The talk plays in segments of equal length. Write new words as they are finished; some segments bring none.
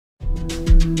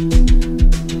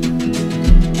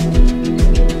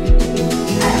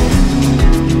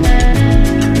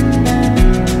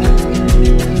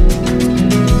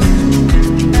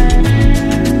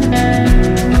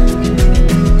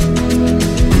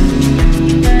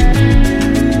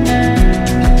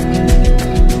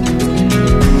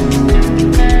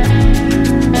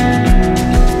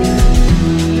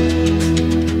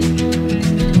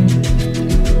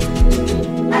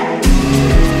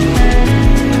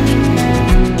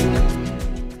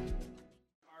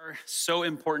so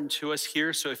important to us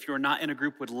here. So if you're not in a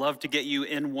group, would love to get you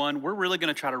in one. We're really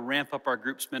going to try to ramp up our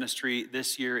groups ministry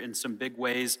this year in some big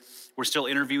ways. We're still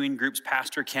interviewing groups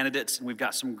pastor candidates, and we've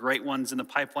got some great ones in the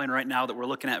pipeline right now that we're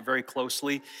looking at very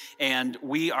closely. And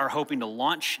we are hoping to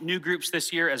launch new groups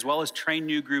this year as well as train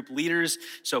new group leaders.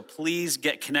 So please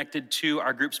get connected to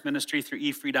our groups ministry through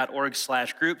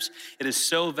efree.org/groups. It is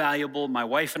so valuable. My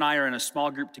wife and I are in a small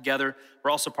group together.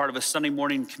 We're also part of a Sunday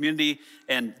morning community,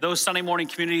 and those Sunday morning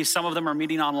communities, some of them are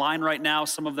meeting online right now.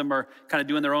 Some of them are kind of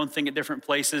doing their own thing at different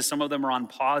places. Some of them are on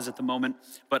pause at the moment,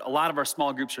 but a lot of our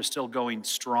small groups are still going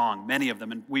strong, many of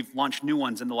them, and we've launched new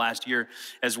ones in the last year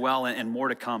as well, and more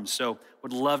to come. So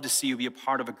would love to see you be a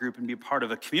part of a group and be a part of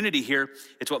a community here.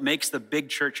 It's what makes the big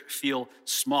church feel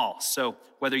small. So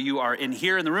whether you are in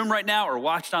here in the room right now or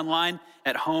watched online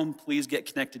at home, please get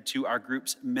connected to our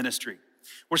groups ministry.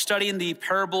 We're studying the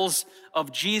parables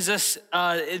of Jesus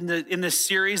in this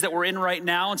series that we're in right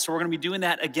now, and so we're going to be doing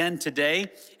that again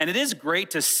today. And it is great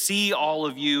to see all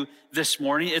of you this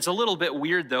morning. It's a little bit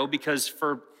weird though, because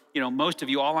for most of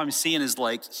you, all I'm seeing is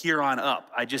like here on up.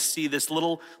 I just see this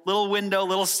little window,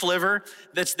 little sliver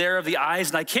that's there of the eyes,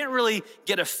 and I can't really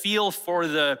get a feel for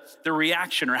the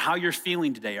reaction or how you're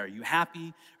feeling today. Are you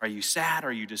happy? Are you sad?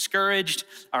 Are you discouraged?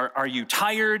 Are you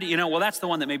tired? Well, that's the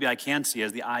one that maybe I can see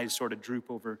as the eyes sort of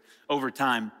droop over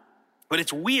time. But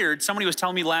it's weird. Somebody was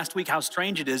telling me last week how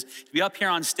strange it is to be up here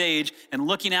on stage and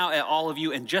looking out at all of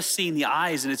you and just seeing the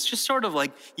eyes, and it's just sort of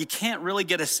like you can't really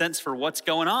get a sense for what's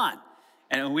going on.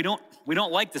 And we don't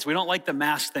like this. We don't like the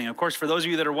mask thing. Of course, for those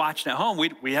of you that are watching at home,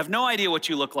 we have no idea what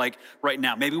you look like right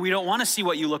now. Maybe we don't want to see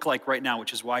what you look like right now,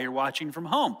 which is why you're watching from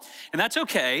home. And that's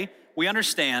okay. We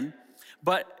understand.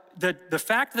 But the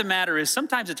fact of the matter is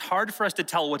sometimes it's hard for us to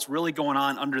tell what's really going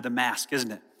on under the mask,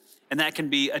 isn't it? And that can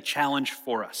be a challenge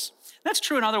for us. That's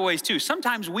true in other ways too.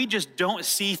 Sometimes we just don't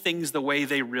see things the way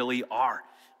they really are.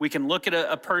 We can look at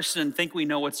a person and think we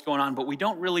know what's going on, but we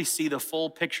don't really see the full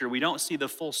picture. We don't see the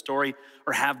full story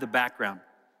or have the background.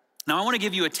 Now, I want to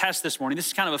give you a test this morning. This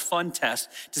is kind of a fun test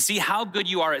to see how good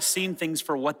you are at seeing things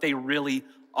for what they really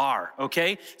are,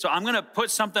 okay? So I'm going to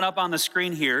put something up on the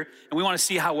screen here, and we want to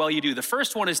see how well you do. The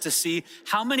first one is to see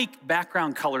how many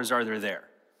background colors are there.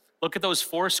 Look at those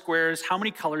 4 squares. How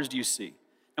many colors do you see?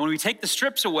 And when we take the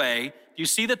strips away, do you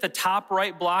see that the top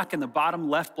right block and the bottom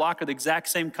left block are the exact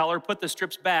same color? Put the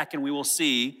strips back and we will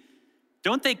see.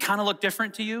 Don't they kind of look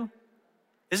different to you?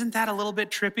 Isn't that a little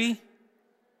bit trippy?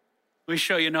 Let me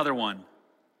show you another one.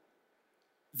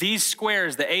 These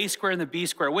squares, the A square and the B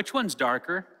square, which one's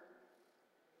darker?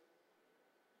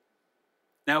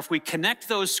 Now, if we connect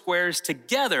those squares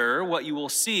together, what you will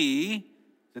see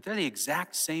is that they're the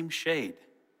exact same shade.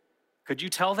 Could you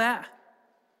tell that?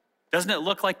 Doesn't it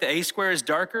look like the A square is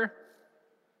darker?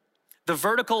 The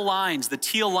vertical lines, the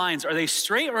teal lines, are they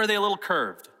straight or are they a little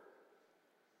curved?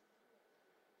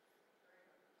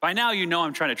 By now you know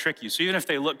I'm trying to trick you, so even if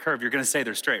they look curved, you're gonna say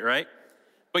they're straight, right?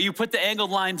 But you put the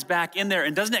angled lines back in there,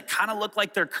 and doesn't it kind of look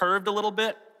like they're curved a little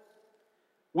bit?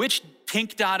 Which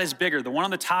pink dot is bigger, the one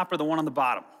on the top or the one on the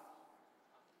bottom?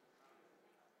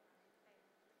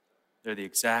 They're the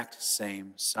exact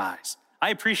same size.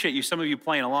 I appreciate you, some of you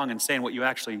playing along and saying what you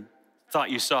actually thought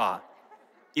you saw,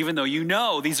 even though you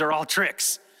know these are all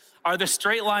tricks. Are the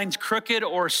straight lines crooked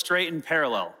or straight and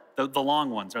parallel? The long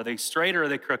ones, are they straight or are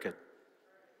they crooked?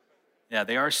 Yeah,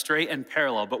 they are straight and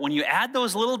parallel. But when you add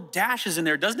those little dashes in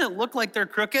there, doesn't it look like they're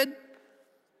crooked?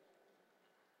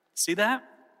 See that?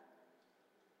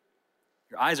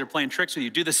 Your eyes are playing tricks with you.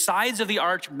 Do the sides of the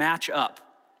arch match up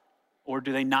or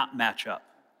do they not match up?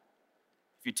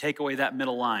 If you take away that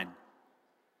middle line,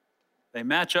 they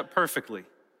match up perfectly.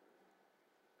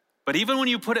 But even when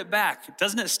you put it back,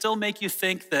 doesn't it still make you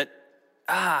think that,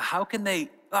 how can they,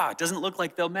 it doesn't look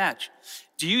like they'll match.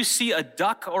 Do you see a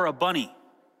duck or a bunny?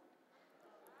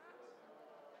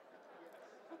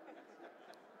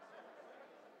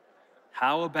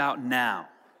 How about now?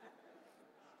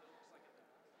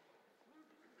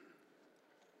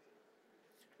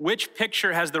 Which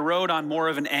picture has the road on more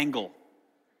of an angle?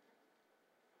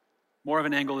 More of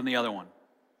an angle than the other one.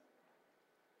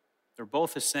 They're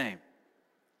both the same.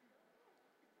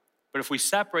 But if we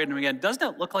separate them again, doesn't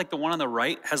it look like the one on the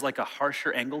right has like a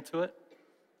harsher angle to it?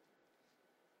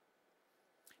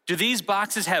 Do these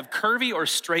boxes have curvy or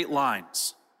straight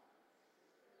lines?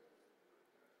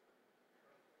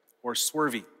 Or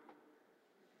swervy?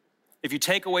 If you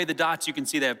take away the dots, you can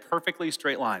see they have perfectly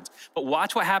straight lines. But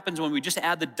watch what happens when we just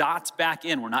add the dots back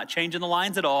in. We're not changing the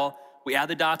lines at all. We add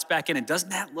the dots back in, and doesn't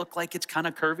that look like it's kind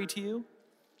of curvy to you?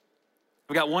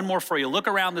 We got one more for you. Look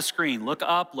around the screen. Look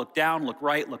up, look down, look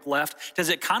right, look left. Does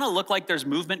it kind of look like there's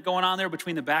movement going on there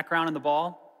between the background and the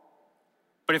ball?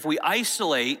 But if we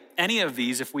isolate any of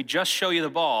these, if we just show you the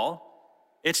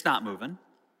ball, it's not moving.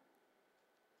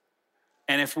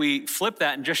 And if we flip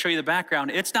that and just show you the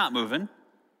background, it's not moving.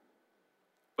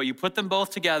 But you put them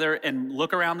both together and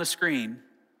look around the screen,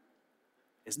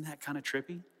 isn't that kind of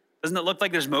trippy? Doesn't it look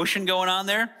like there's motion going on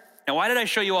there? Now, why did I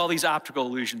show you all these optical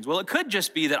illusions? Well, it could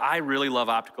just be that I really love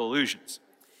optical illusions.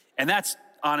 And that's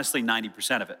honestly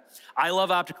 90% of it. I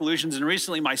love optical illusions, and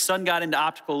recently my son got into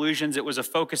optical illusions. It was a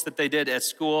focus that they did at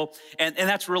school, and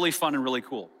that's really fun and really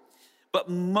cool. But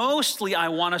mostly I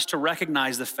want us to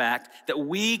recognize the fact that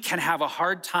we can have a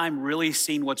hard time really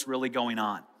seeing what's really going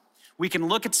on. We can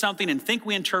look at something and think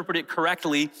we interpret it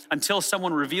correctly until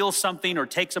someone reveals something or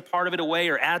takes a part of it away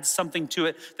or adds something to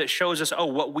it that shows us, oh,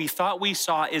 what we thought we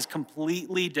saw is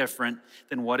completely different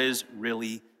than what is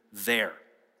really there.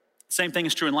 Same thing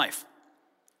is true in life.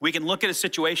 We can look at a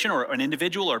situation or an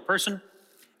individual or a person,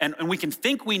 and we can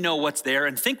think we know what's there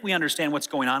and think we understand what's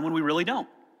going on when we really don't.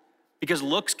 Because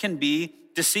looks can be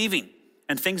deceiving,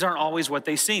 and things aren't always what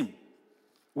they seem.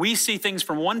 We see things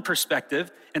from one perspective,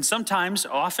 and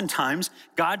oftentimes,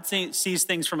 God sees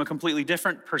things from a completely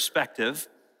different perspective,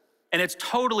 and it's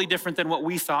totally different than what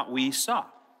we thought we saw.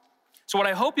 So what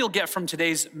I hope you'll get from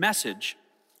today's message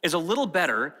is a little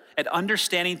better at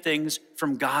understanding things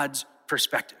from God's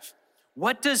perspective.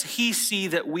 What does he see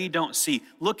that we don't see?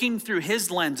 Looking through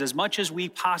his lens as much as we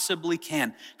possibly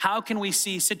can. How can we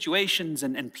see situations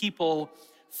and people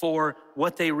for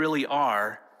what they really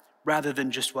are rather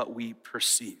than just what we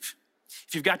perceive?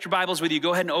 If you've got your Bibles with you,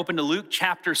 go ahead and open to Luke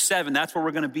chapter 7. That's where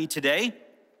we're going to be today.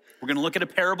 We're going to look at a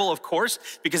parable, of course,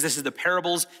 because this is the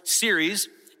parables series.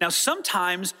 Now,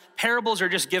 sometimes parables are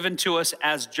just given to us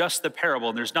as just the parable,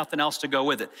 and there's nothing else to go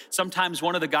with it. Sometimes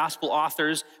one of the gospel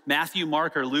authors, Matthew,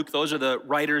 Mark, or Luke, those are the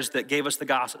writers that gave us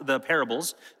the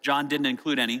parables. John didn't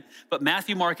include any. But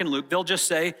Matthew, Mark, and Luke, they'll just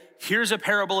say, here's a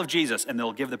parable of Jesus, and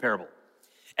they'll give the parable.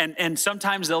 And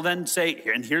sometimes they'll then say,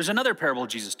 and here's another parable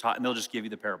Jesus taught, and they'll just give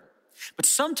you the parable. But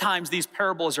sometimes these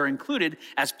parables are included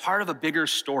as part of a bigger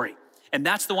story. And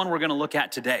that's the one we're going to look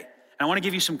at today. And I want to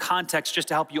give you some context just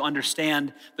to help you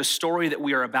understand the story that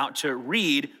we are about to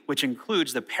read, which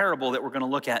includes the parable that we're going to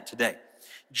look at today.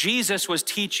 Jesus was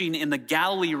teaching in the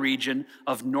Galilee region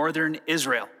of northern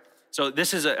Israel. So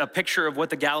this is a picture of what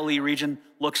the Galilee region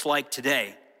looks like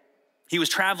today. He was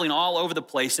traveling all over the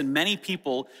place, and many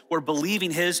people were believing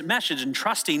his message and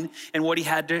trusting in what he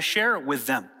had to share with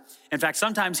them. In fact,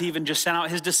 sometimes he even just sent out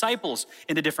his disciples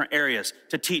into different areas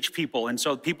to teach people. And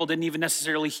so people didn't even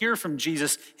necessarily hear from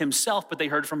Jesus himself, but they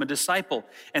heard from a disciple,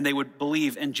 and they would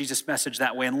believe in Jesus' message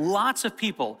that way. And lots of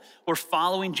people were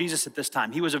following Jesus at this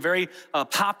time. He was a very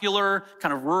popular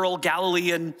kind of rural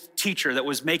Galilean teacher that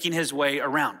was making his way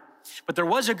around. But there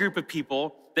was a group of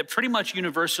people that pretty much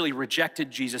universally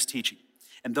rejected Jesus' teaching,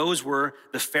 and those were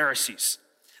the Pharisees.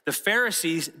 The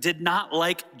Pharisees did not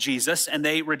like Jesus, and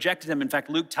they rejected him. In fact,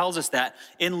 Luke tells us that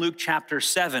in Luke chapter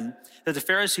 7, that the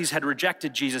Pharisees had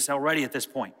rejected Jesus already at this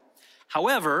point.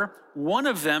 However, one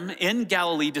of them in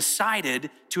Galilee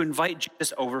decided to invite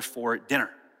Jesus over for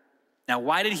dinner. Now,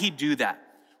 why did he do that?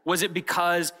 Was it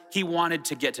because he wanted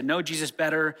to get to know Jesus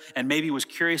better and maybe was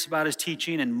curious about his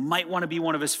teaching and might want to be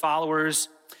one of his followers?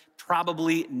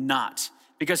 Probably not.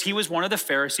 Because he was one of the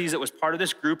Pharisees that was part of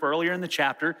this group earlier in the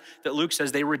chapter that Luke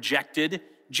says they rejected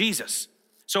Jesus.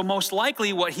 So most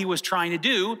likely what he was trying to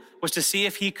do was to see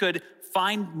if he could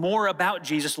find more about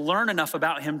Jesus, learn enough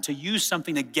about him to use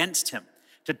something against him,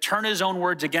 to turn his own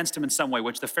words against him in some way,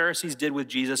 which the Pharisees did with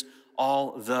Jesus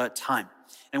all the time.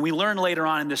 And we learn later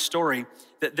on in this story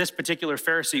that this particular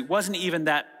Pharisee wasn't even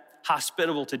that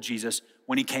hospitable to Jesus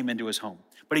when he came into his home.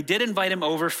 But he did invite him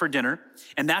over for dinner,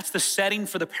 and that's the setting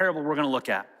for the parable we're going to look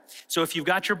at. So if you've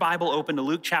got your Bible open to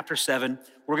Luke chapter 7,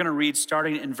 we're going to read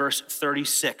starting in verse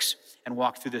 36 and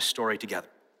walk through this story together.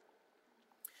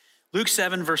 Luke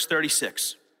 7, verse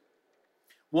 36.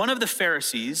 One of the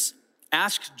Pharisees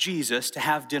asked Jesus to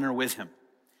have dinner with him.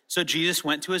 So Jesus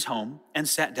went to his home and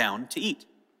sat down to eat.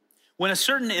 When a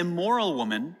certain immoral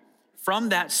woman from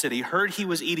that city heard he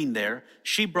was eating there,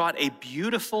 she brought a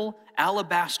beautiful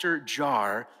alabaster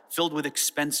jar filled with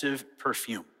expensive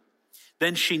perfume.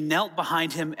 Then she knelt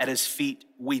behind him at his feet,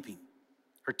 weeping.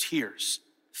 Her tears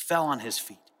fell on his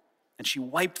feet, and she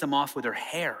wiped them off with her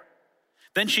hair.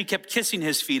 Then she kept kissing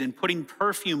his feet and putting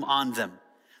perfume on them.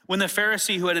 When the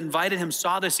Pharisee who had invited him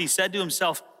saw this, he said to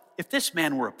himself, if this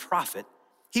man were a prophet,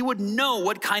 he would know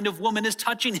what kind of woman is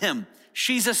touching him.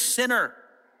 She's a sinner.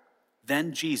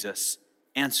 Then Jesus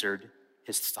answered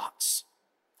his thoughts.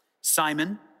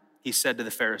 Simon, he said to the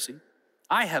Pharisee,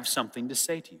 I have something to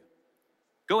say to you.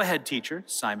 Go ahead, teacher,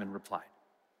 Simon replied.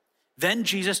 Then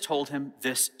Jesus told him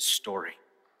this story.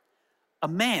 A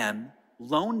man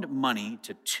loaned money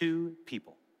to two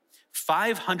people,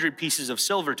 500 pieces of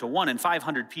silver to one and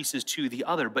 500 pieces to the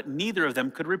other, but neither of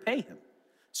them could repay him.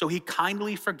 So he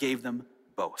kindly forgave them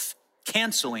both,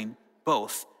 canceling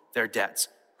both their debts.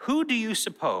 Who do you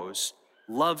suppose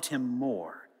loved him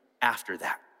more after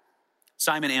that?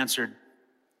 Simon answered,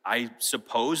 I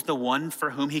suppose the one for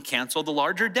whom he canceled the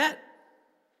larger debt.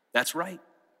 That's right,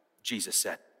 Jesus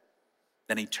said.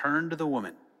 Then he turned to the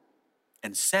woman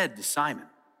and said to Simon,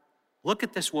 look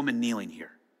at this woman kneeling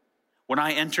here. When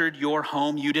I entered your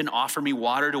home, you didn't offer me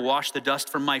water to wash the dust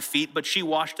from my feet, but she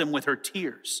washed them with her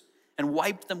tears and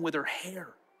wiped them with her hair.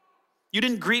 You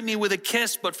didn't greet me with a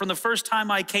kiss, but from the first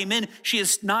time I came in, she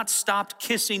has not stopped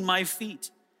kissing my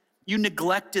feet. You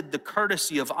neglected the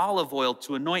courtesy of olive oil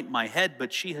to anoint my head,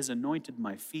 but she has anointed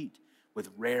my feet with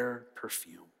rare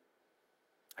perfume.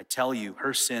 I tell you,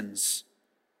 her sins,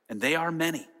 and they are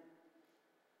many,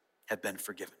 have been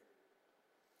forgiven.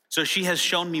 So she has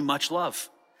shown me much love.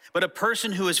 But a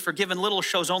person who is forgiven little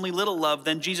shows only little love.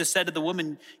 Then Jesus said to the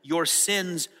woman, your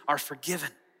sins are forgiven.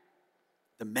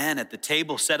 The men at the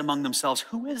table said among themselves,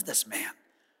 who is this man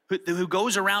who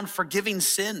goes around forgiving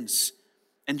sins?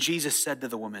 And Jesus said to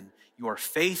the woman, your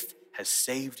faith has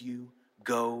saved you.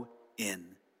 Go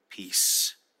in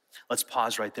peace. Let's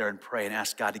pause right there and pray and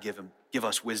ask God to give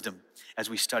us wisdom as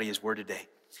we study his word today.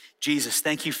 Jesus,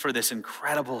 thank you for this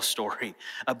incredible story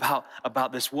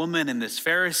about this woman and this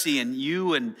Pharisee and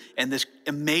you and this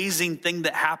amazing thing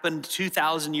that happened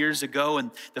 2,000 years ago,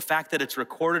 and the fact that it's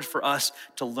recorded for us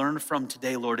to learn from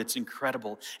today, Lord, it's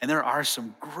incredible. And there are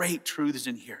some great truths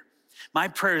in here. My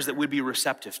prayer is that we'd be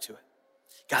receptive to it.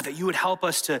 God, that you would help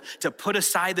us to put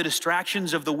aside the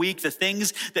distractions of the week, the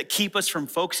things that keep us from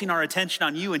focusing our attention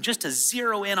on you, and just to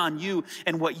zero in on you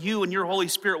and what you and your Holy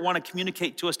Spirit want to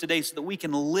communicate to us today so that we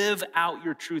can live out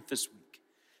your truth this week,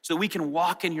 so that we can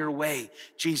walk in your way,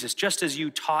 Jesus, just as you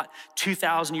taught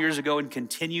 2,000 years ago and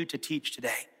continue to teach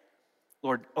today.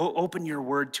 Lord, open your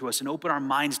word to us and open our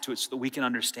minds to it so that we can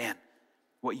understand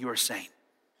what you are saying.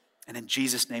 And in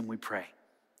Jesus' name we pray,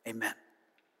 amen.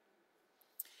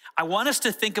 I want us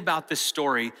to think about this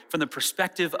story from the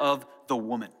perspective of the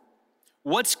woman.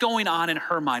 What's going on in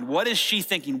her mind? What is she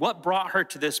thinking? What brought her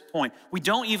to this point? We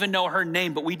don't even know her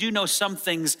name, but we do know some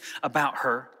things about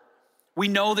her. We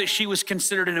know that she was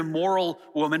considered an immoral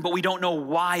woman, but we don't know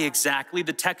why exactly.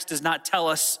 The text does not tell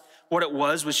us what it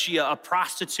was. Was she a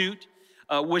prostitute?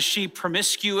 Was she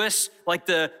promiscuous like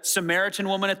the Samaritan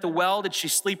woman at the well? Did she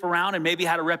sleep around and maybe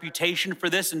had a reputation for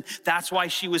this, and that's why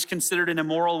she was considered an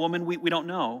immoral woman? We don't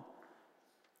know.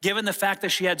 Given the fact that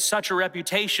she had such a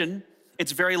reputation,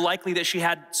 it's very likely that she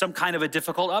had some kind of a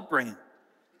difficult upbringing.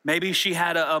 Maybe she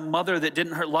had a mother that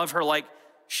didn't love her like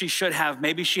she should have.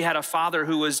 Maybe she had a father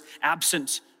who was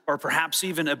absent or perhaps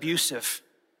even abusive.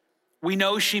 We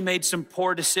know she made some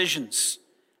poor decisions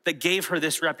that gave her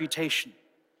this reputation.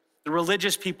 The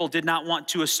religious people did not want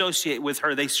to associate with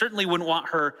her. They certainly wouldn't want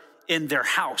her in their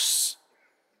house.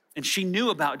 And she knew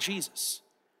about Jesus.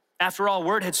 After all,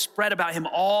 word had spread about him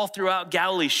all throughout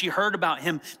Galilee. She heard about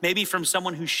him maybe from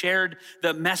someone who shared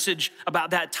the message about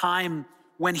that time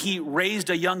when he raised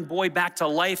a young boy back to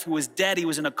life who was dead. He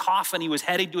was in a coffin. He was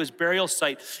heading to his burial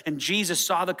site. And Jesus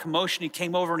saw the commotion. He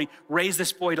came over and he raised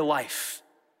this boy to life.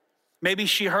 Maybe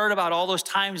she heard about all those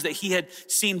times that he had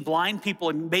seen blind people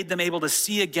and made them able to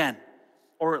see again,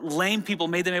 or lame people,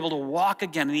 made them able to walk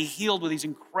again, and he healed with these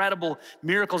incredible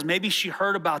miracles. Maybe she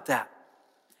heard about that.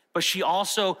 But she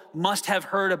also must have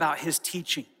heard about his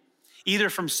teaching, either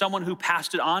from someone who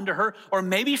passed it on to her, or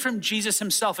maybe from Jesus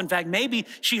himself. In fact, maybe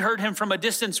she heard him from a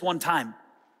distance one time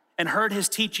and heard his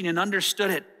teaching and understood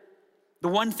it. The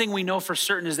one thing we know for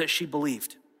certain is that she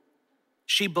believed.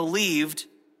 She believed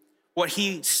what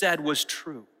he said was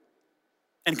true.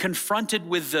 And confronted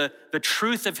with the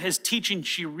truth of his teaching,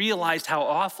 she realized how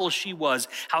awful she was,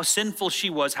 how sinful she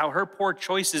was, how her poor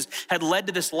choices had led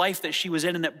to this life that she was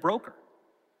in, and it broke her.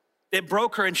 It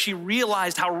broke her, and she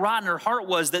realized how rotten her heart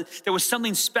was, that there was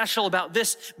something special about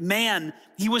this man.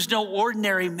 He was no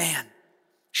ordinary man.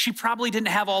 She probably didn't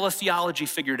have all the theology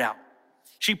figured out.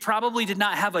 She probably did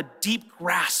not have a deep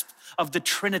grasp of the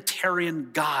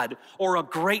Trinitarian God or a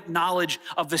great knowledge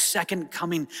of the second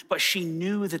coming, but she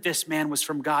knew that this man was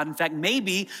from God. In fact,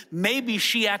 maybe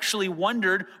she actually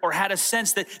wondered or had a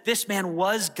sense that this man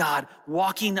was God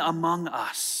walking among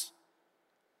us.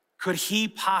 Could he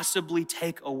possibly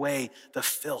take away the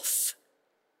filth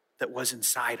that was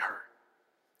inside her?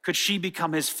 Could she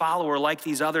become his follower like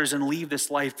these others and leave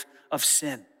this life of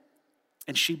sin?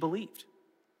 And she believed.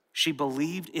 She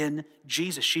believed in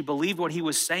Jesus. She believed what he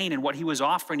was saying and what he was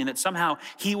offering, and that somehow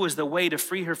he was the way to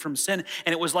free her from sin.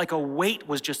 And it was like a weight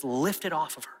was just lifted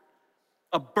off of her.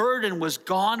 A burden was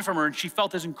gone from her, and she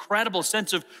felt this incredible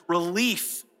sense of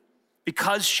relief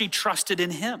because she trusted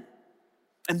in him.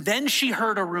 And then she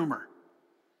heard a rumor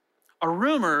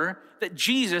that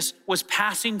Jesus was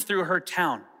passing through her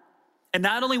town. And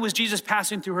not only was Jesus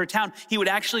passing through her town, he would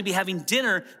actually be having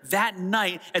dinner that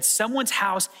night at someone's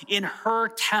house in her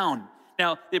town.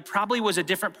 Now, it probably was a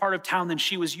different part of town than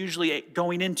she was usually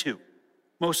going into,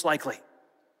 most likely.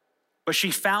 But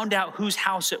she found out whose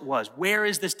house it was. Where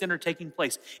is this dinner taking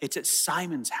place? It's at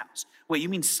Simon's house. Wait, you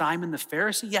mean Simon the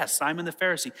Pharisee? Yes, Simon the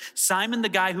Pharisee. Simon, the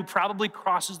guy who probably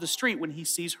crosses the street when he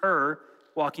sees her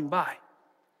walking by.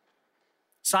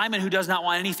 Simon, who does not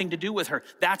want anything to do with her.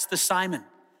 That's the Simon,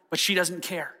 but she doesn't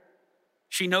care.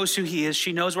 She knows who he is.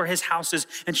 She knows where his house is,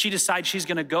 and she decides she's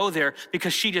going to go there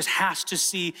because she just has to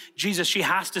see Jesus. She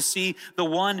has to see the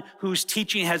one whose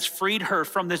teaching has freed her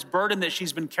from this burden that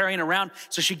she's been carrying around.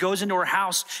 So she goes into her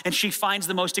house and she finds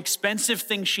the most expensive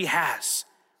thing she has.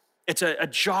 It's a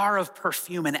jar of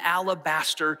perfume, an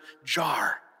alabaster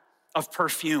jar of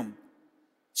perfume.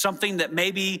 Something that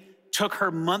maybe took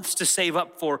her months to save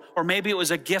up for, or maybe it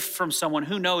was a gift from someone,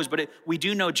 who knows, but we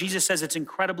do know Jesus says it's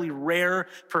incredibly rare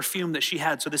perfume that she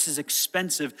had. So this is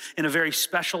expensive in a very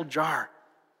special jar.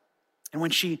 And when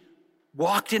she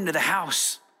walked into the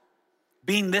house,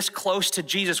 being this close to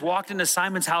Jesus, walked into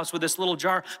Simon's house with this little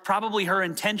jar, probably her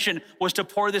intention was to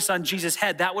pour this on Jesus'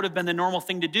 head. That would have been the normal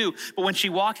thing to do. But when she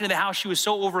walked into the house, she was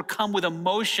so overcome with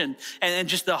emotion and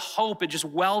just the hope, it just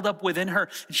welled up within her.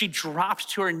 And she dropped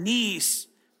to her knees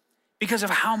because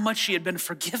of how much she had been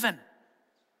forgiven.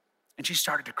 And she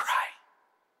started to cry.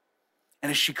 And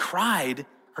as she cried,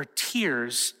 her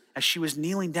tears, as she was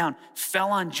kneeling down, fell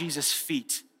on Jesus'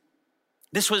 feet.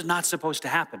 This was not supposed to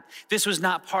happen. This was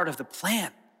not part of the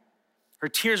plan. Her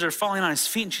tears are falling on his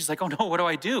feet, and she's like, oh no, what do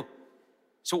I do?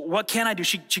 So what can I do?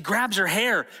 She grabs her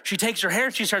hair. She takes her hair,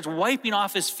 and she starts wiping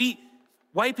off his feet,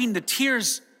 wiping the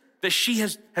tears that she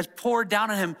has poured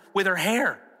down on him with her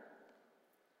hair.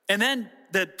 And then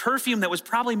the perfume that was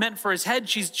probably meant for his head,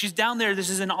 she's down there. This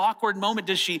is an awkward moment.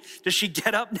 Does she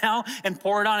get up now and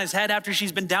pour it on his head after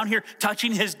she's been down here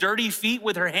touching his dirty feet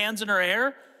with her hands in her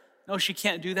hair? No, she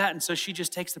can't do that. And so she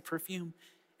just takes the perfume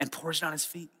and pours it on his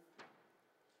feet.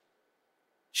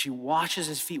 She washes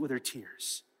his feet with her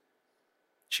tears.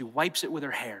 She wipes it with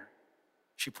her hair.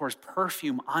 She pours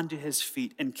perfume onto his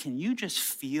feet. And can you just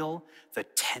feel the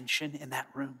tension in that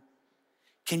room?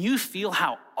 Can you feel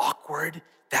how awkward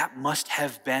that must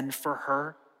have been for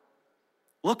her?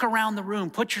 Look around the room,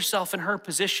 put yourself in her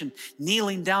position,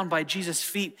 kneeling down by Jesus'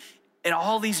 feet, and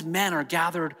all these men are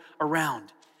gathered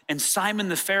around. And Simon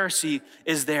the Pharisee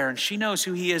is there, and she knows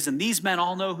who he is, and these men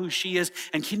all know who she is.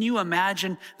 And can you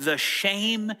imagine the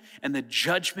shame and the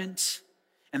judgment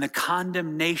and the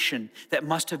condemnation that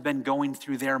must have been going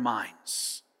through their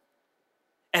minds?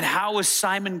 And how was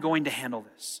Simon going to handle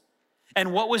this?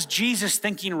 And what was Jesus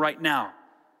thinking right now?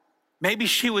 Maybe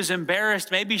she was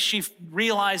embarrassed. Maybe she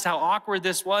realized how awkward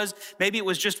this was. Maybe it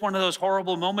was just one of those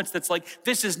horrible moments that's like,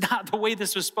 this is not the way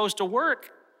this was supposed to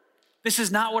work. This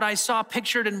is not what I saw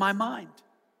pictured in my mind.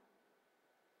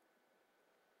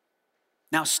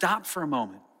 Now stop for a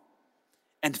moment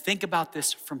and think about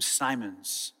this from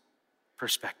Simon's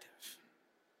perspective.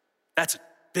 That's a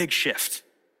big shift.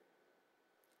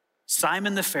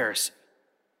 Simon the Pharisee,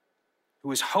 who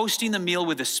was hosting the meal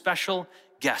with a special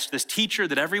guest, this teacher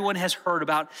that everyone has heard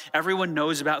about, everyone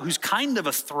knows about, who's kind of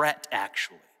a threat,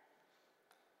 actually.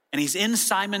 And he's in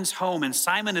Simon's home, and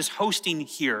Simon is hosting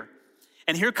here.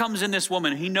 And here comes in this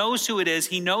woman. He knows who it is.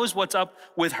 He knows what's up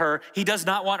with her. He does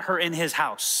not want her in his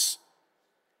house.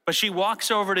 But she walks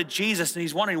over to Jesus, and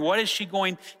he's wondering, what is she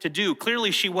going to do?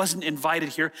 Clearly, she wasn't invited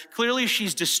here. Clearly,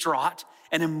 she's distraught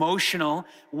and emotional.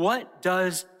 What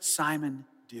does Simon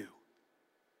do?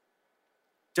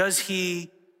 Does he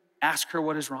ask her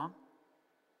what is wrong?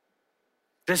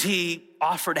 Does he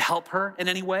offer to help her in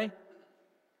any way?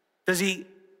 Does he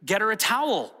get her a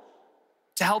towel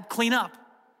to help clean up?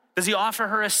 Does he offer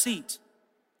her a seat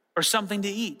or something to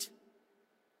eat?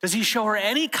 Does he show her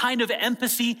any kind of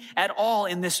empathy at all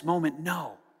in this moment?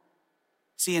 No.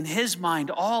 See, in his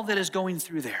mind, all that is going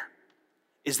through there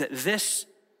is that this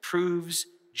proves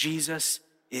Jesus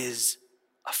is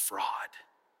a fraud.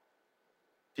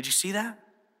 Did you see that?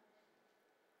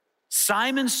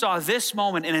 Simon saw this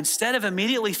moment, and instead of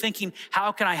immediately thinking,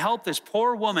 how can I help this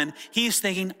poor woman? He's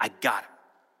thinking, I got him.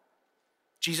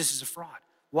 Jesus is a fraud.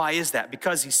 Why is that?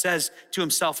 Because he says to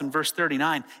himself in verse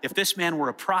 39, if this man were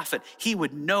a prophet, he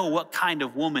would know what kind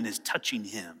of woman is touching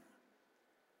him.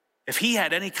 If he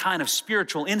had any kind of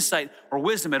spiritual insight or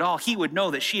wisdom at all, he would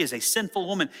know that she is a sinful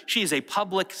woman. She is a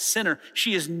public sinner.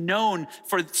 She is known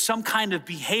for some kind of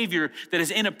behavior that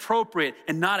is inappropriate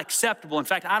and not acceptable. In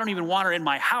fact, I don't even want her in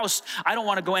my house. I don't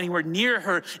want to go anywhere near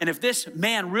her. And if this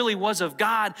man really was of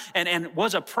God and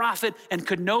was a prophet and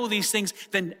could know these things,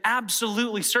 then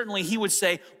absolutely, certainly he would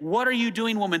say, "What are you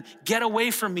doing, woman? Get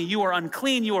away from me. You are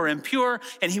unclean. You are impure."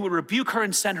 And he would rebuke her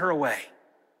and send her away.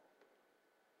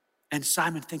 And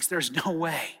Simon thinks there's no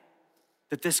way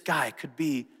that this guy could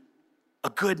be a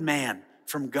good man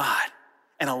from God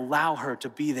and allow her to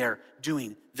be there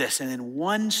doing this. And in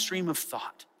one stream of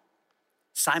thought,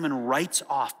 Simon writes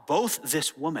off both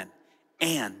this woman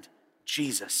and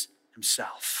Jesus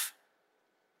himself.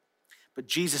 But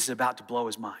Jesus is about to blow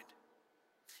his mind.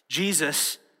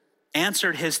 Jesus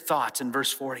answered his thoughts in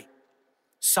verse 40.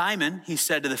 "Simon," he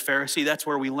said to the Pharisee, that's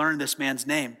where we learn this man's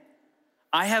name,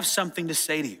 "I have something to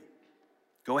say to you."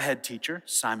 "Go ahead, teacher,"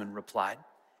 Simon replied,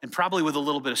 and probably with a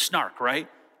little bit of snark, right?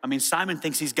 I mean, Simon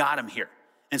thinks he's got him here.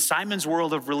 In Simon's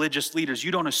world of religious leaders,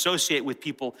 you don't associate with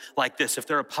people like this if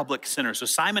they're a public sinner. So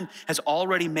Simon has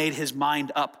already made his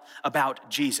mind up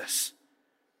about Jesus.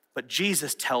 But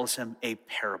Jesus tells him a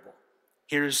parable.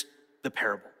 Here's the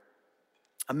parable.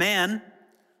 A man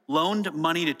loaned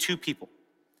money to two people,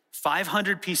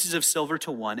 500 pieces of silver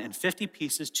to one and 50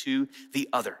 pieces to the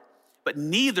other, but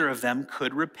neither of them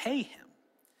could repay him.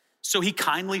 So he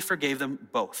kindly forgave them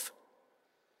both,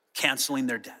 canceling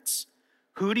their debts.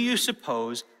 Who do you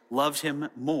suppose loved him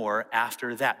more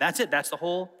after that? That's it. That's the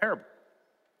whole parable.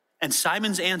 And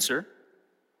Simon's answer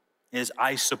is,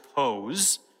 "I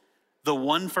suppose the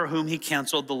one for whom he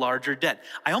canceled the larger debt."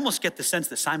 I almost get the sense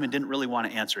that Simon didn't really want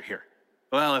to answer here.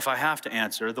 "Well, if I have to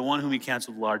answer, the one whom he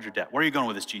canceled the larger debt." Where are you going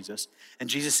with this, Jesus? And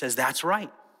Jesus says, "That's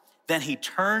right." Then he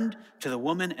turned to the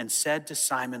woman and said to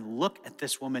Simon, "Look at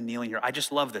this woman kneeling here." I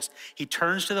just love this. He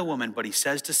turns to the woman, but he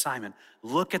says to Simon,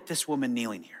 "Look at this woman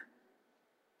kneeling here.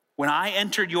 When I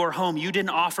entered your home, you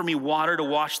didn't offer me water to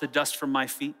wash the dust from my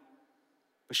feet,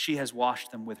 but she has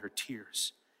washed them with her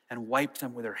tears and wiped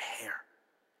them with her hair.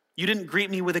 You didn't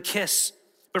greet me with a kiss,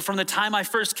 but from the time I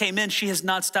first came in, she has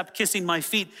not stopped kissing my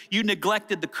feet. You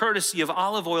neglected the courtesy of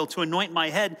olive oil to anoint my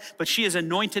head, but she has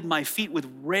anointed my feet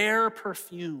with rare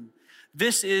perfume."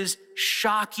 This is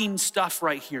shocking stuff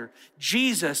right here.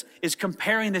 Jesus is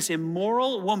comparing this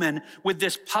immoral woman with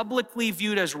this publicly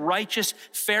viewed as righteous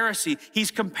Pharisee.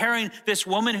 He's comparing this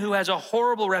woman who has a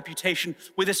horrible reputation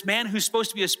with this man who's supposed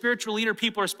to be a spiritual leader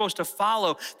people are supposed to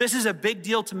follow. This is a big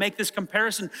deal to make this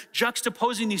comparison,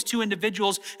 juxtaposing these two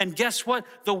individuals. And guess what?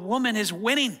 The woman is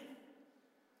winning.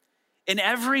 In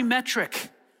every metric,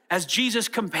 as Jesus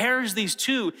compares these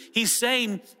two, he's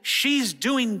saying, she's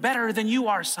doing better than you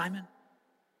are, Simon.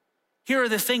 Here are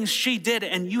the things she did,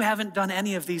 and you haven't done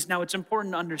any of these. Now, it's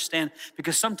important to understand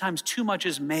because sometimes too much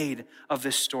is made of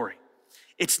this story.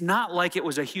 It's not like it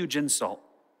was a huge insult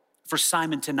for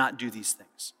Simon to not do these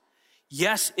things.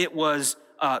 Yes, it was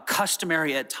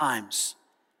customary at times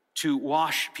to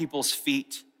wash people's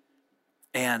feet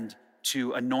and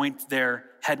to anoint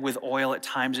their head with oil at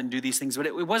times and do these things, but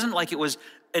it wasn't like it was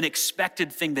an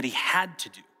expected thing that he had to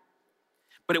do.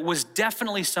 But it was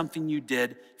definitely something you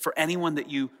did for anyone that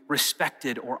you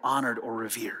respected or honored or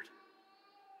revered.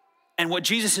 And what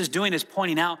Jesus is doing is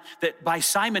pointing out that by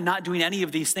Simon not doing any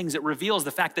of these things, it reveals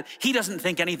the fact that he doesn't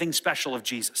think anything special of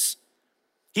Jesus.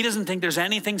 He doesn't think there's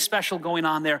anything special going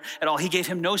on there at all. He gave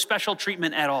him no special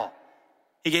treatment at all.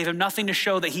 He gave him nothing to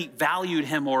show that he valued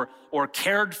him or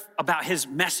cared about his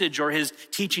message or his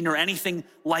teaching or anything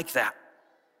like that.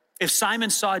 If Simon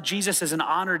saw Jesus as an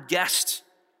honored guest,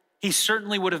 he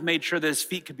certainly would have made sure that his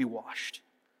feet could be washed.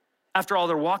 After all,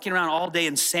 they're walking around all day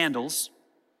in sandals.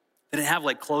 They didn't have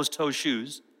like closed-toe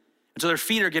shoes. And so their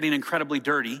feet are getting incredibly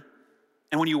dirty.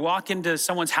 And when you walk into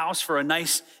someone's house for a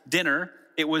nice dinner,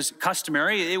 it was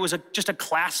customary. It was just a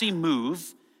classy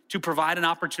move to provide an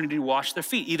opportunity to wash their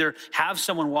feet. Either have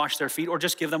someone wash their feet or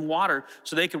just give them water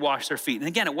so they could wash their feet. And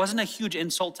again, it wasn't a huge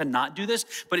insult to not do this,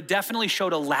 but it definitely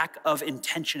showed a lack of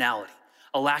intentionality,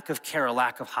 a lack of care, a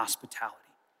lack of hospitality.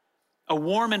 A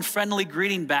warm and friendly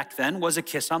greeting back then was a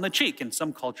kiss on the cheek, and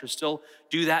some cultures still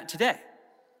do that today.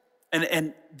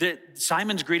 And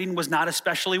Simon's greeting was not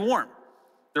especially warm.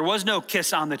 There was no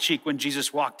kiss on the cheek when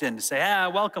Jesus walked in to say,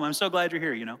 welcome, I'm so glad you're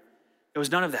here, you know. There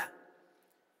was none of that.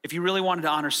 If you really wanted to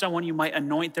honor someone, you might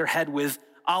anoint their head with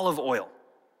olive oil.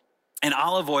 And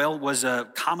olive oil was a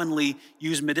commonly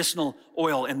used medicinal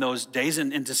oil in those days,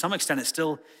 and to some extent it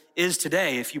still is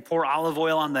today. If you pour olive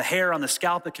oil on the hair, on the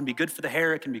scalp, it can be good for the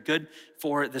hair, it can be good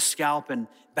for the scalp. And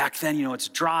back then, it's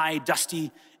dry,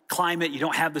 dusty climate. You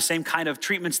don't have the same kind of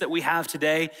treatments that we have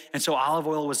today. And so olive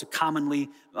oil was a commonly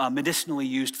medicinally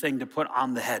used thing to put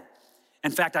on the head.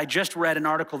 In fact, I just read an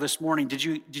article this morning. Did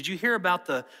you hear about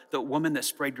the woman that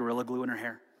sprayed Gorilla Glue in her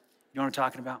hair? You know what I'm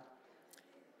talking about?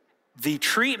 The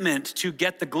treatment to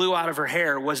get the glue out of her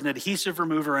hair was an adhesive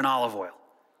remover and olive oil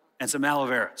and some aloe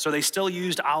vera. So they still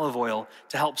used olive oil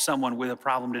to help someone with a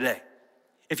problem today.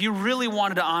 If you really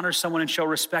wanted to honor someone and show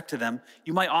respect to them,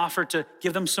 you might offer to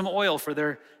give them some oil for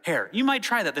their hair. You might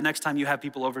try that the next time you have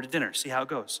people over to dinner, see how it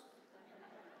goes.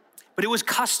 But it was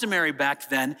customary back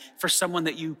then for someone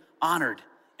that you honored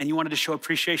and you wanted to show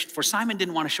appreciation for. Simon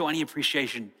didn't want to show any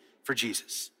appreciation for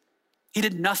Jesus. He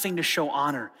did nothing to show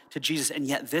honor to Jesus, and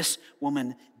yet this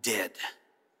woman did.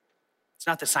 It's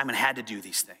not that Simon had to do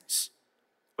these things,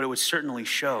 but it would certainly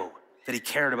show that he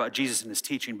cared about Jesus and his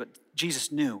teaching. But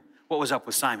Jesus knew what was up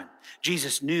with Simon.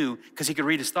 Jesus knew, because he could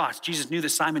read his thoughts, Jesus knew that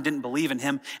Simon didn't believe in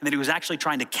him and that he was actually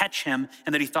trying to catch him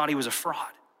and that he thought he was a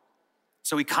fraud.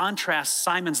 So he contrasts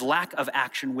Simon's lack of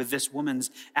action with this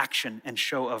woman's action and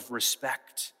show of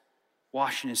respect,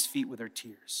 washing his feet with her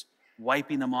tears,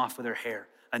 wiping them off with her hair,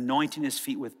 anointing his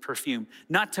feet with perfume.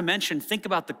 Not to mention, think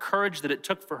about the courage that it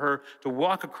took for her to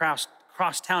walk across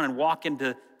town and walk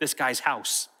into this guy's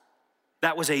house.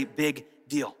 That was a big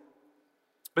deal.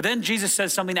 But then Jesus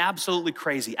says something absolutely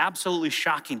crazy, absolutely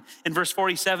shocking. In verse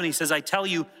 47, he says, I tell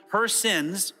you, her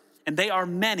sins, and they are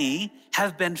many,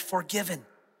 have been forgiven.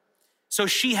 So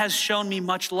she has shown me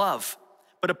much love.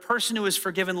 But a person who is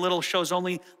forgiven little shows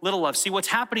only little love. See, what's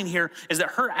happening here is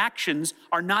that her actions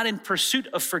are not in pursuit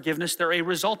of forgiveness, they're a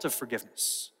result of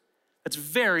forgiveness. That's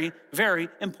very, very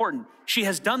important. She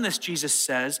has done this, Jesus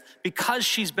says, because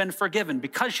she's been forgiven.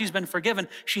 Because she's been forgiven,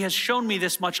 she has shown me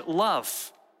this much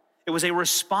love. It was a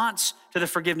response to the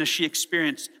forgiveness she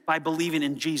experienced by believing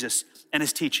in Jesus and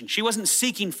his teaching. She wasn't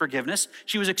seeking forgiveness.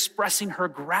 She was expressing her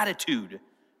gratitude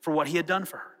for what he had done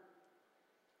for her.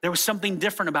 There was something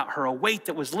different about her, a weight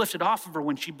that was lifted off of her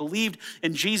when she believed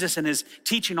in Jesus and his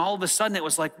teaching. All of a sudden, it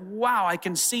was like, wow, I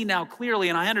can see now clearly,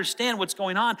 and I understand what's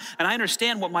going on, and I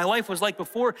understand what my life was like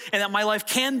before, and that my life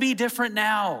can be different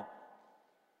now.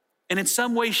 And in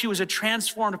some way, she was a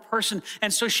transformed person.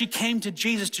 And so she came to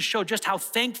Jesus to show just how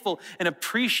thankful and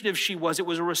appreciative she was. It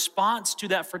was a response to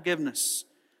that forgiveness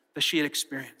that she had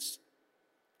experienced,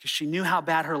 because she knew how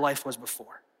bad her life was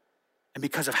before. And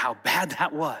because of how bad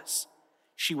that was,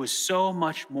 she was so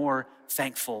much more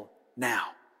thankful now.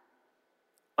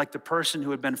 Like the person who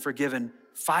had been forgiven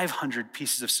 500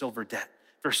 pieces of silver debt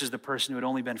versus the person who had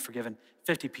only been forgiven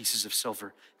 50 pieces of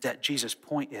silver debt. Jesus'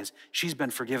 point is, she's been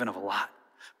forgiven of a lot,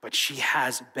 but she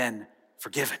has been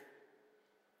forgiven.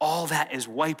 All that is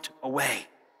wiped away.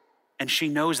 And she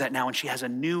knows that now, and she has a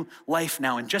new life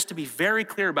now. And just to be very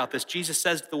clear about this, Jesus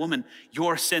says to the woman,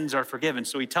 your sins are forgiven.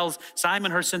 So he tells Simon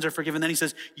her sins are forgiven. Then he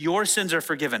says, your sins are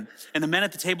forgiven. And the men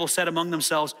at the table said among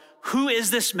themselves, who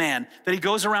is this man that he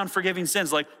goes around forgiving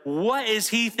sins? Like, what is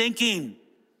he thinking?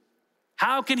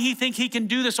 How can he think he can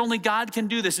do this? Only God can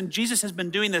do this. And Jesus has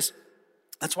been doing this.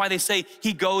 That's why they say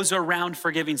he goes around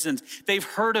forgiving sins. They've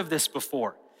heard of this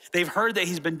before. They've heard that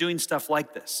he's been doing stuff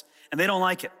like this, and they don't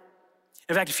like it.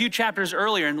 In fact, a few chapters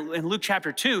earlier in Luke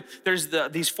chapter 2, there's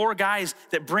these four guys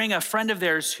that bring a friend of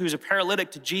theirs who's a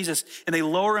paralytic to Jesus, and they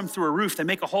lower him through a roof. They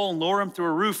make a hole and lower him through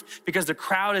a roof because the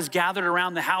crowd is gathered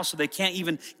around the house, so they can't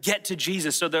even get to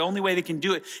Jesus. So the only way they can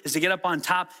do it is to get up on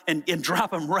top and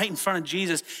drop him right in front of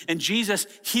Jesus. And Jesus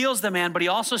heals the man, but he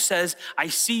also says, I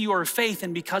see your faith,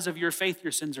 and because of your faith,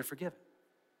 your sins are forgiven.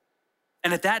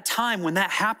 And at that time, when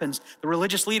that happens, the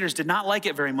religious leaders did not like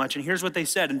it very much. And here's what they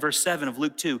said in verse 7 of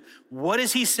Luke 2. What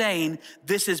is he saying?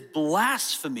 This is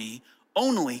blasphemy.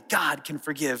 Only God can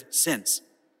forgive sins.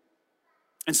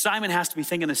 And Simon has to be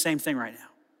thinking the same thing right now.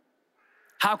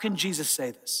 How can Jesus say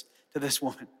this to this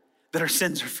woman, that her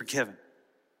sins are forgiven?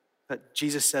 But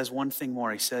Jesus says one thing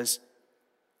more. He says,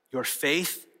 your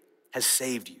faith has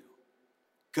saved you.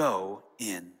 Go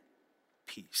in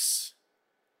peace.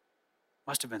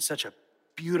 Must have been such a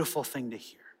beautiful thing to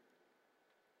hear.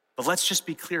 But let's just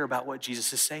be clear about what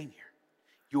Jesus is saying here.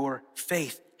 Your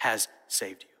faith has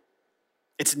saved you.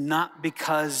 It's not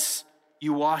because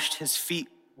you washed his feet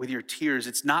with your tears.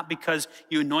 It's not because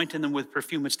you anointed them with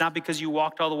perfume. It's not because you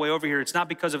walked all the way over here. It's not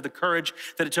because of the courage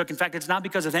that it took. In fact, it's not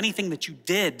because of anything that you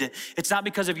did. It's not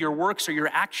because of your works or your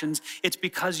actions. It's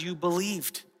because you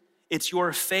believed. It's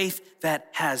your faith that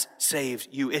has saved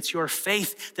you. It's your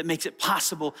faith that makes it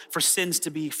possible for sins to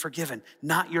be forgiven,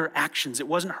 not your actions. It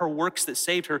wasn't her works that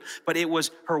saved her, but it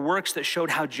was her works that showed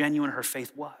how genuine her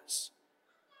faith was.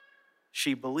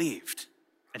 She believed,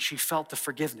 and she felt the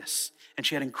forgiveness, and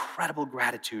she had incredible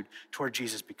gratitude toward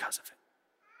Jesus because of it.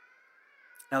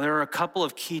 Now, there are a couple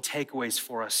of key takeaways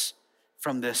for us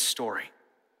from this story.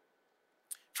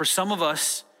 For some of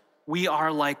us, we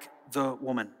are like the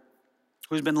woman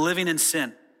who's been living in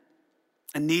sin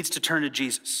and needs to turn to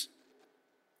Jesus.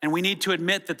 And we need to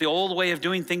admit that the old way of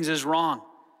doing things is wrong.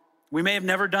 We may have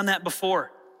never done that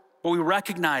before, but we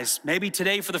recognize maybe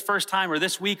today for the first time or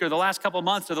this week or the last couple of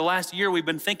months or the last year, we've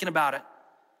been thinking about it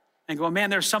and going, man,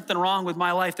 there's something wrong with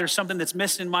my life. There's something that's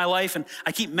missing in my life, and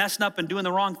I keep messing up and doing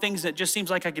the wrong things. It just seems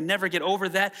like I can never get over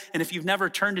that. And if you've never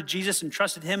turned to Jesus and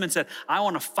trusted him and said, I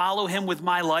want to follow him with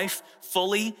my life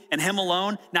fully and him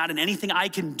alone, not in anything I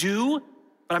can do,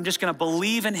 but I'm just going to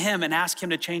believe in him and ask him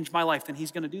to change my life, then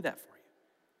he's going to do that for you.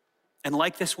 And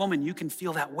like this woman, you can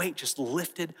feel that weight just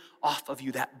lifted off of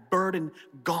you, that burden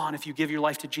gone if you give your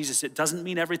life to Jesus. It doesn't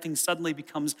mean everything suddenly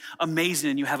becomes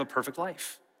amazing and you have a perfect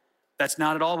life. That's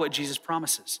not at all what Jesus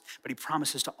promises, but he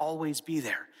promises to always be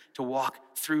there to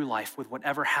walk through life with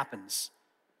whatever happens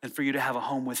and for you to have a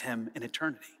home with him in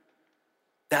eternity.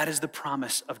 That is the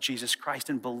promise of Jesus Christ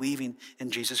and believing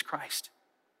in Jesus Christ.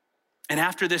 And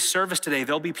after this service today,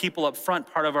 there'll be people up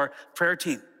front, part of our prayer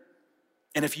team.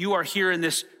 And if you are here in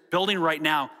this building right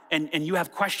now and you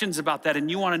have questions about that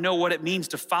and you want to know what it means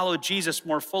to follow Jesus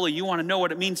more fully, you want to know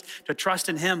what it means to trust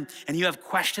in him, and you have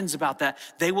questions about that,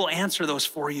 they will answer those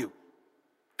for you.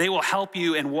 They will help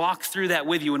you and walk through that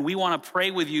with you. And we want to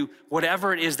pray with you,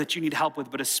 whatever it is that you need help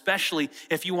with, but especially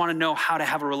if you want to know how to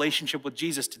have a relationship with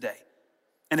Jesus today.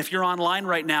 And if you're online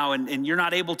right now and you're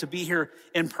not able to be here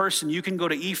in person, you can go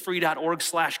to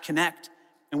efree.org/connect.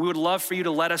 And we would love for you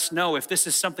to let us know if this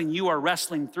is something you are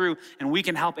wrestling through, and we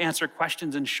can help answer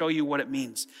questions and show you what it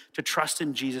means to trust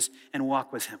in Jesus and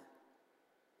walk with him.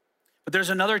 But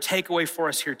there's another takeaway for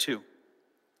us here too.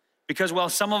 Because while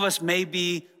some of us may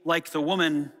be like the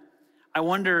woman, I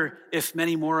wonder if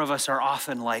many more of us are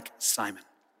often like Simon.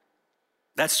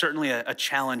 That's certainly a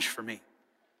challenge for me.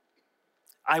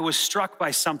 I was struck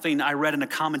by something I read in a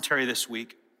commentary this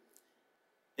week.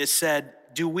 It said,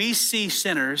 do we see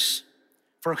sinners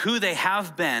for who they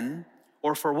have been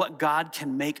or for what God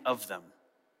can make of them?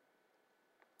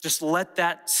 Just let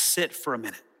that sit for a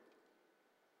minute.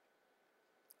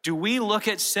 Do we look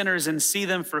at sinners and see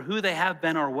them for who they have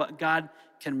been or what God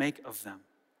can make of them?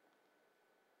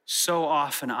 So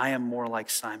often I am more like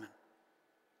Simon,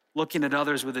 looking at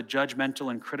others with a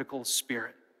judgmental and critical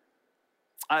spirit.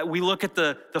 We look at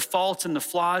the faults and the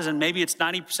flaws, and maybe it's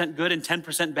 90% good and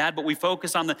 10% bad, but we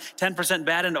focus on the 10%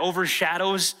 bad and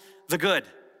overshadows the good.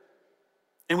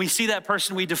 And we see that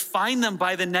person, we define them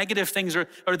by the negative things or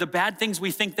the bad things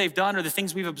we think they've done or the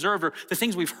things we've observed or the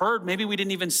things we've heard. Maybe we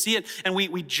didn't even see it, and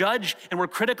we judge and we're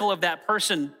critical of that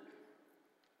person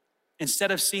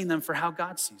instead of seeing them for how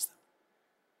God sees them.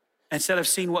 Instead of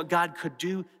seeing what God could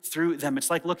do through them. It's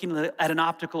like looking at an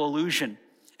optical illusion,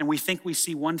 and we think we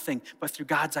see one thing, but through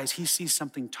God's eyes, he sees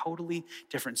something totally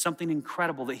different, something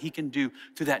incredible that he can do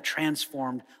through that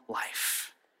transformed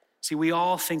life. See, we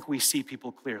all think we see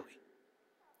people clearly.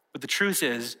 But the truth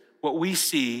is, what we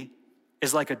see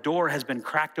is like a door has been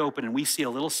cracked open and we see a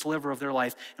little sliver of their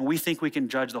life and we think we can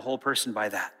judge the whole person by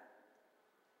that.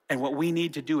 And what we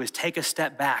need to do is take a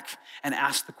step back and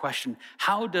ask the question,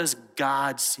 how does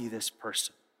God see this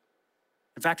person?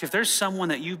 In fact, if there's someone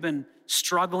that you've been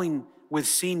struggling with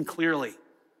seeing clearly,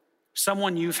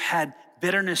 someone you've had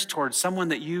bitterness towards, someone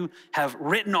that you have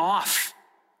written off,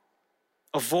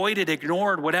 avoided,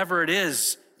 ignored, whatever it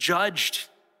is, judged,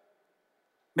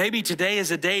 maybe today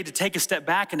is a day to take a step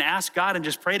back and ask God and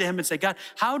just pray to him and say, God,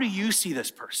 how do you see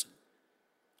this person?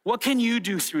 What can you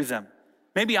do through them?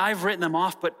 Maybe I've written them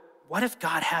off, but what if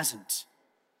God hasn't?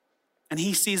 And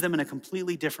he sees them in a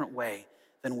completely different way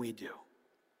than we do.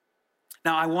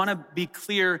 Now, I want to be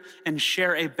clear and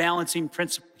share a balancing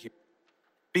principle here,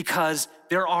 because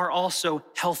there are also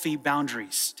healthy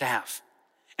boundaries to have.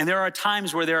 And there are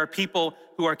times where there are people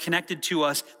who are connected to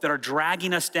us that are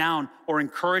dragging us down or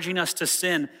encouraging us to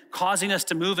sin, causing us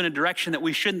to move in a direction that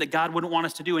we shouldn't, that God wouldn't want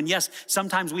us to do. And yes,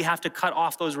 sometimes we have to cut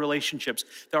off those relationships.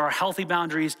 There are healthy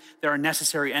boundaries, there are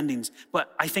necessary endings.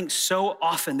 But I think so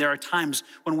often there are times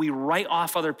when we write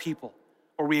off other people,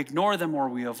 or we ignore them, or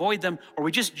we avoid them, or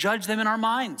we just judge them in our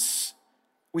minds.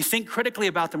 We think critically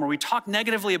about them, or we talk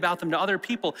negatively about them to other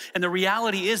people. And the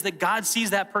reality is that God sees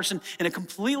that person in a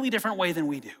completely different way than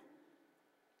we do.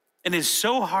 And it is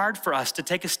so hard for us to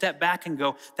take a step back and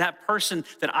go, that person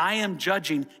that I am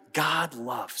judging, God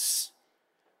loves.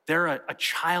 They're a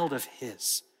child of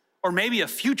his, or maybe a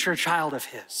future child of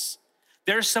his.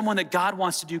 There's someone that God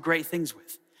wants to do great things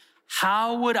with.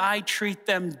 How would I treat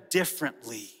them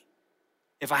differently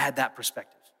if I had that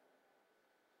perspective?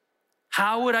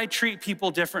 How would I treat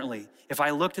people differently if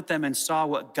I looked at them and saw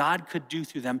what God could do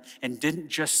through them and didn't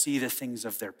just see the things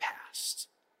of their past?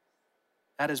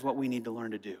 That is what we need to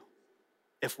learn to do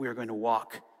if we are going to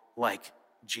walk like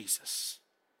Jesus.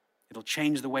 It'll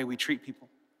change the way we treat people.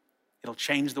 It'll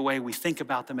change the way we think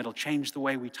about them. It'll change the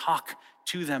way we talk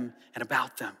to them and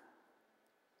about them.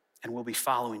 And we'll be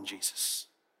following Jesus.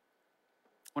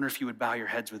 I wonder if you would bow your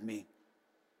heads with me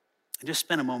and just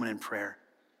spend a moment in prayer.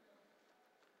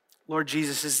 Lord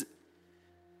Jesus,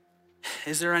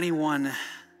 is there anyone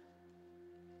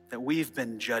that we've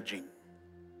been judging,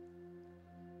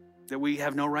 that we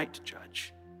have no right to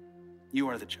judge? You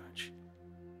are the judge.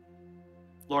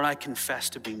 Lord, I confess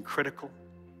to being critical,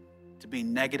 to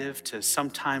being negative, to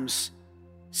sometimes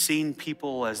seeing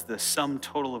people as the sum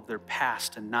total of their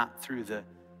past and not through the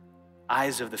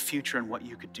eyes of the future and what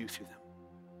you could do through them.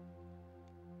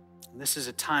 And this is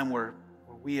a time where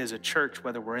we as a church,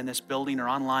 whether we're in this building or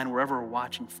online, wherever we're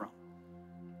watching from,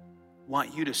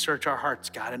 want you to search our hearts,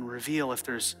 God, and reveal if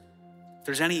there's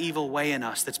any evil way in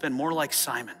us that's been more like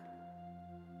Simon,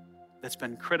 that's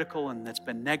been critical and that's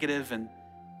been negative and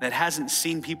that hasn't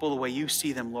seen people the way you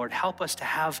see them. Lord, help us to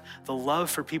have the love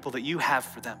for people that you have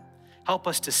for them. Help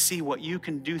us to see what you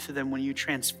can do through them when you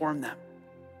transform them.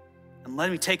 And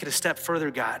let me take it a step further,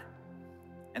 God,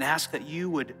 and ask that you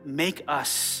would make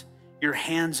us your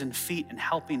hands and feet in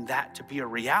helping that to be a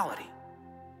reality.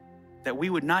 That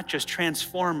we would not just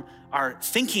transform our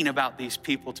thinking about these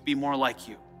people to be more like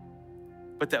you,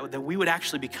 but that we would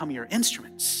actually become your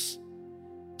instruments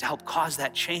to help cause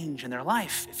that change in their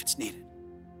life if it's needed.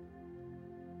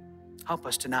 Help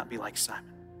us to not be like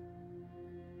Simon.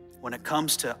 When it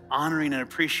comes to honoring and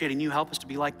appreciating you, help us to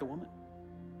be like the woman.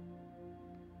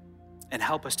 And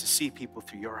help us to see people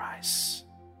through your eyes.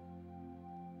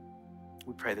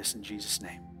 We pray this in Jesus'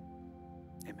 name.